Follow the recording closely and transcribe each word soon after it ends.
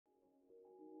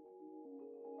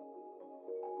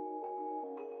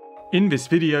In this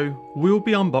video, we'll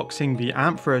be unboxing the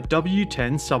Anthra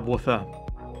W10 subwoofer.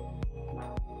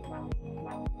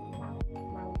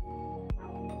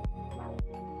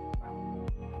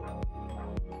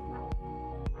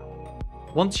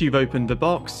 Once you've opened the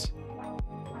box,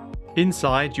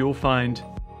 inside you'll find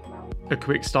a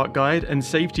quick start guide and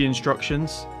safety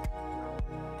instructions,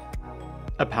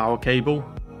 a power cable,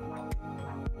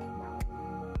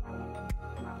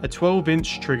 a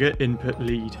 12-inch trigger input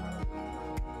lead,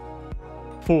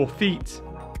 4 feet,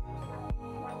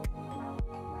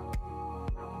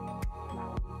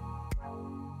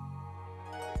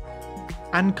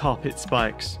 and carpet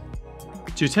spikes.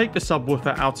 To take the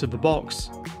subwoofer out of the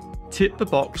box, tip the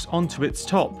box onto its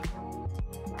top.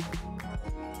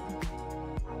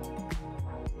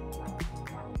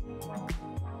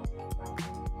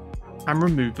 And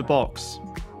remove the box.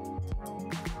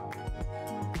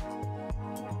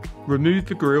 Remove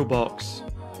the grill box.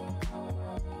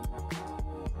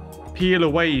 Peel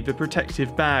away the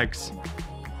protective bags.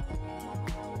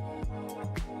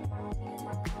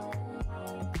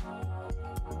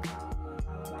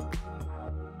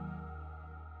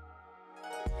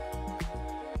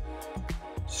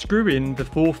 Screw in the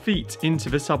 4 feet into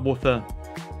the subwoofer.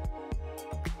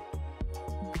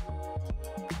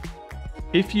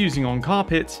 If using on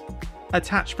carpet,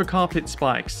 attach the carpet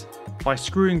spikes by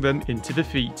screwing them into the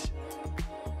feet.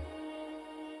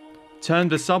 Turn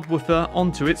the subwoofer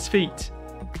onto its feet,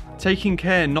 taking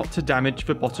care not to damage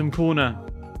the bottom corner.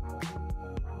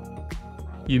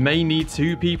 You may need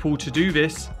 2 people to do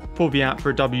this for the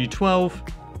Anthra W12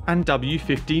 and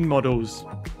W15 models.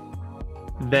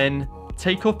 Then,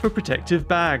 take off the protective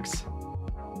bags.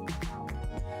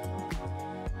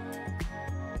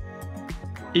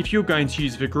 If you're going to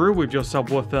use the grill with your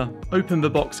subwoofer, open the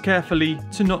box carefully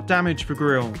to not damage the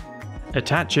grill.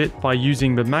 Attach it by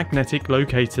using the magnetic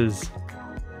locators.